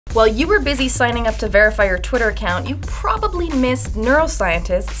While you were busy signing up to verify your Twitter account, you probably missed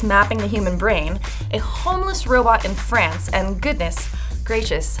neuroscientists mapping the human brain, a homeless robot in France, and goodness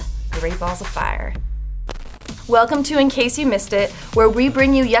gracious, great balls of fire. Welcome to In Case You Missed It, where we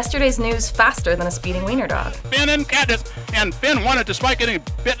bring you yesterday's news faster than a speeding wiener dog. Finn and Candace, and Finn wanted despite getting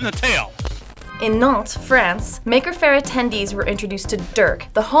bit in the tail. In Nantes, France, Maker Faire attendees were introduced to Dirk,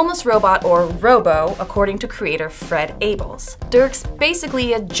 the homeless robot, or Robo, according to creator Fred Abels. Dirk's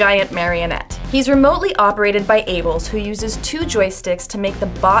basically a giant marionette. He's remotely operated by Abels, who uses 2 joysticks to make the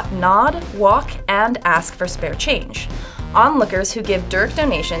bot nod, walk, and ask for spare change. Onlookers who give Dirk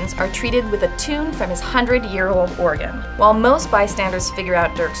donations are treated with a tune from his 100-year-old organ. While most bystanders figure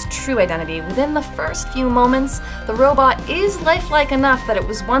out Dirk's true identity within the first few moments, the robot is lifelike enough that it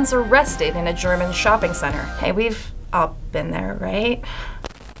was once arrested in a German shopping center. Hey, we've all been there, right?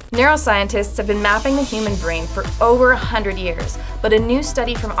 Neuroscientists have been mapping the human brain for over 100 years, but a new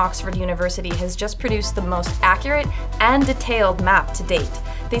study from Oxford University has just produced the most accurate and detailed map to date.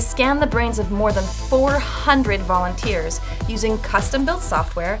 They scanned the brains of more than 400 volunteers using custom-built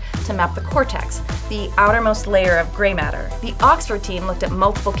software to map the cortex, the outermost layer of gray matter. The Oxford team looked at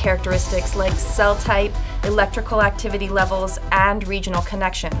multiple characteristics like cell type, electrical activity levels, and regional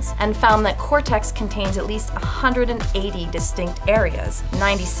connections, and found that cortex contains at least 180 distinct areas.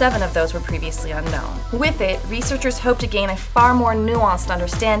 97 of those were previously unknown. With it, researchers hope to gain a far more nuanced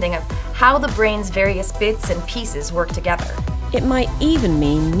understanding of how the brain's various bits and pieces work together. It might even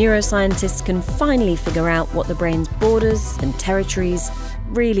mean neuroscientists can finally figure out what the brain's borders and territories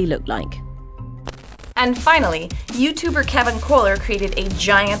really look like. And finally, YouTuber Kevin Kohler created a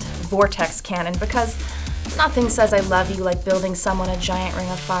giant vortex cannon because nothing says I love you like building someone a giant ring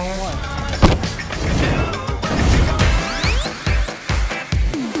of fire.